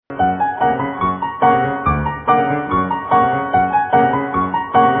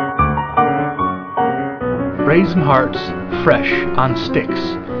Brazen Hearts, Fresh on Sticks.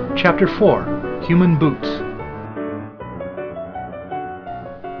 Chapter 4, Human Boots.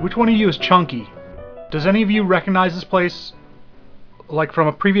 Which one of you is Chunky? Does any of you recognize this place, like from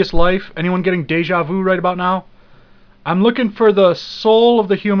a previous life? Anyone getting deja vu right about now? I'm looking for the soul of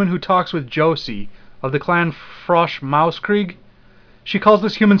the human who talks with Josie, of the clan Frosh Mauskrieg. She calls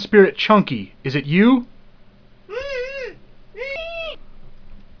this human spirit Chunky. Is it you?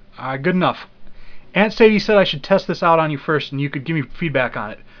 Good enough. Aunt Sadie said I should test this out on you first and you could give me feedback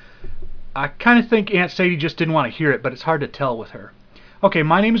on it. I kind of think Aunt Sadie just didn't want to hear it, but it's hard to tell with her. Okay,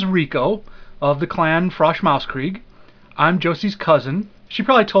 my name is Rico, of the clan Frosh Mauskrieg. I'm Josie's cousin. She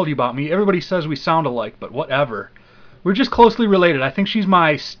probably told you about me. Everybody says we sound alike, but whatever. We're just closely related. I think she's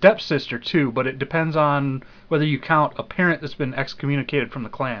my stepsister too, but it depends on whether you count a parent that's been excommunicated from the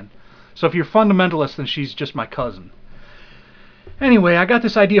clan. So if you're fundamentalist, then she's just my cousin. Anyway, I got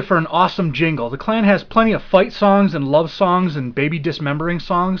this idea for an awesome jingle. The clan has plenty of fight songs and love songs and baby dismembering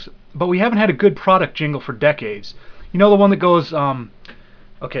songs, but we haven't had a good product jingle for decades. You know the one that goes,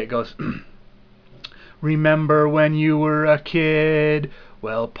 okay, it goes, remember when you were a kid?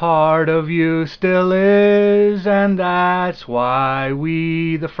 Well, part of you still is, and that's why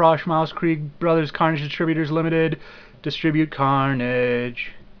we, the Frosh Mauskrieg Brothers Carnage Distributors Limited, distribute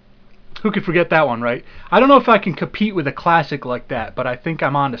Carnage. Who could forget that one, right? I don't know if I can compete with a classic like that, but I think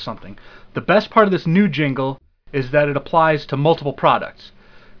I'm onto something. The best part of this new jingle is that it applies to multiple products.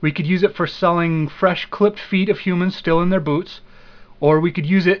 We could use it for selling fresh clipped feet of humans still in their boots, or we could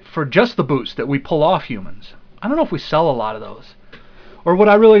use it for just the boots that we pull off humans. I don't know if we sell a lot of those. Or what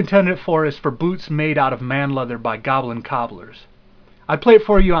I really intended it for is for boots made out of man leather by goblin cobblers. I'd play it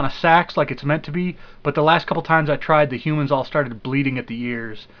for you on a sax like it's meant to be, but the last couple times I tried, the humans all started bleeding at the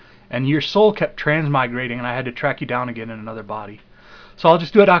ears. And your soul kept transmigrating, and I had to track you down again in another body. So I'll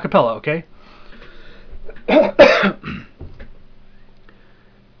just do it a cappella, okay?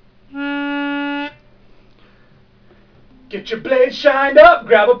 Get your blade shined up,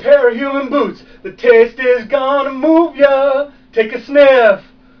 grab a pair of human boots. The taste is gonna move ya. Take a sniff,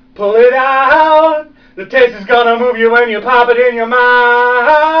 pull it out. The taste is gonna move you when you pop it in your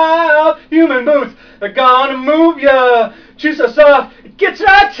mouth. Human boots are gonna move ya. Chew so soft, it gets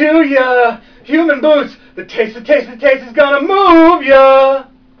right to ya. Human boots, the taste is gonna move ya.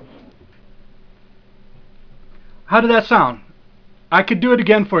 How did that sound? I could do it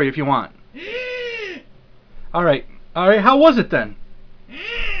again for you if you want. Alright, how was it then?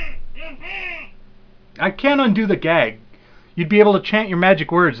 I can't undo the gag. You'd be able to chant your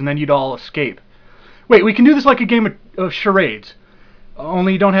magic words and then you'd all escape. Wait, we can do this like a game of charades.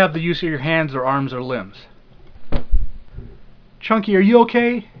 Only you don't have the use of your hands or arms or limbs. Chunky, are you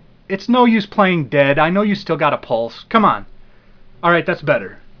okay? It's no use playing dead. I know you still got a pulse. Come on. Alright, that's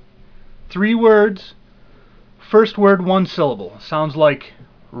better. 3 words. First word, 1 syllable. Sounds like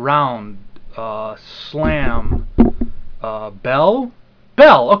round, slam, bell?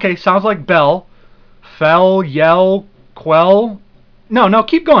 Bell. Okay, sounds like bell. Fell, yell, quell. No,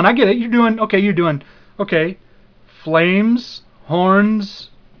 keep going. I get it. You're doing. Okay. Flames,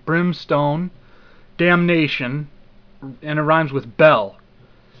 horns, brimstone, damnation. And it rhymes with bell.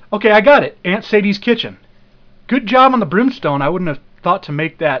 Okay, I got it. Aunt Sadie's kitchen. Good job on the brimstone. I wouldn't have thought to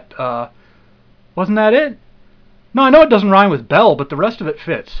make that, wasn't that it? No, I know it doesn't rhyme with bell, but the rest of it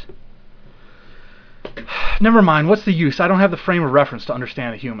fits. Never mind, what's the use? I don't have the frame of reference to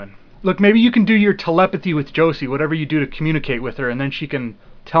understand a human. Look, maybe you can do your telepathy with Josie, whatever you do to communicate with her, and then she can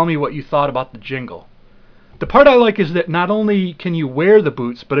tell me what you thought about the jingle. The part I like is that not only can you wear the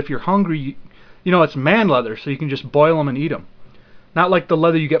boots, but if you're hungry, you know, it's man leather, so you can just boil them and eat them. Not like the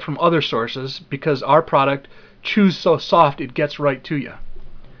leather you get from other sources, because our product chews so soft it gets right to you.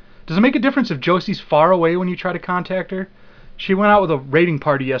 Does it make a difference if Josie's far away when you try to contact her? She went out with a raiding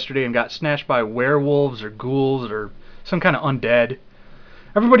party yesterday and got snatched by werewolves or ghouls or some kind of undead.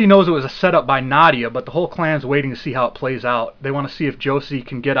 Everybody knows it was a setup by Nadia, but the whole clan's waiting to see how it plays out. They want to see if Josie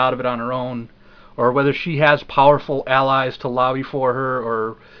can get out of it on her own, or whether she has powerful allies to lobby for her,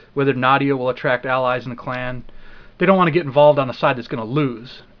 or whether Nadia will attract allies in the clan. They don't want to get involved on a side that's going to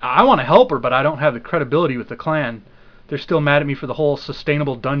lose. I want to help her, but I don't have the credibility with the clan. They're still mad at me for the whole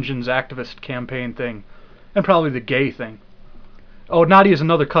Sustainable Dungeons activist campaign thing, and probably the gay thing. Oh, Nadia's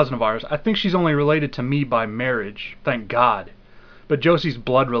another cousin of ours. I think she's only related to me by marriage, thank God. But Josie's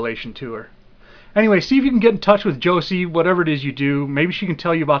blood relation to her. Anyway, see if you can get in touch with Josie, whatever it is you do. Maybe she can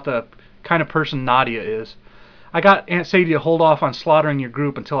tell you about the kind of person Nadia is. I got Aunt Sadie to hold off on slaughtering your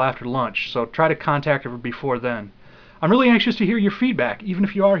group until after lunch, so try to contact her before then. I'm really anxious to hear your feedback, even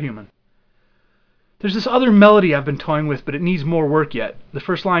if you are human. There's this other melody I've been toying with, but it needs more work yet. The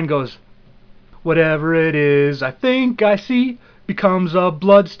first line goes, Whatever it is I think I see becomes a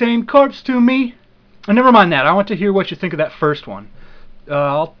blood-stained corpse to me. And never mind that. I want to hear what you think of that first one.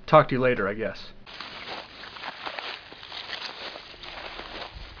 I'll talk to you later, I guess.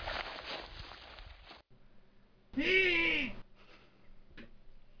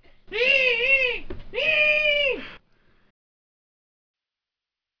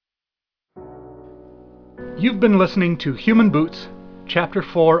 You've been listening to Human Boots, Chapter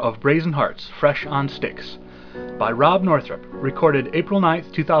 4 of Brazen Hearts, Fresh on Sticks, by Rob Northrup, recorded April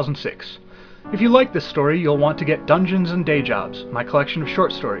 9th, 2006. If you like this story, you'll want to get Dungeons and Day Jobs, my collection of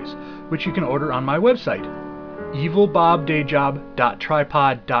short stories, which you can order on my website,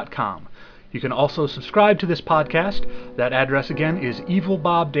 evilbobdayjob.tripod.com. You can also subscribe to this podcast. That address again is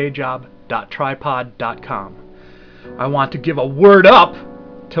evilbobdayjob.tripod.com. I want to give a word up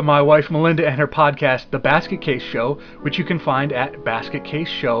to my wife Melinda and her podcast, The Basket Case Show, which you can find at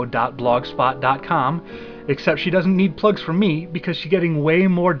basketcaseshow.blogspot.com, except she doesn't need plugs from me because she's getting way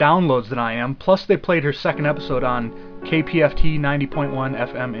more downloads than I am, plus they played her second episode on KPFT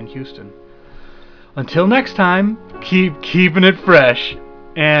 90.1 FM in Houston. Until next time, keep keeping it fresh,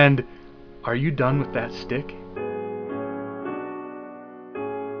 and are you done with that stick?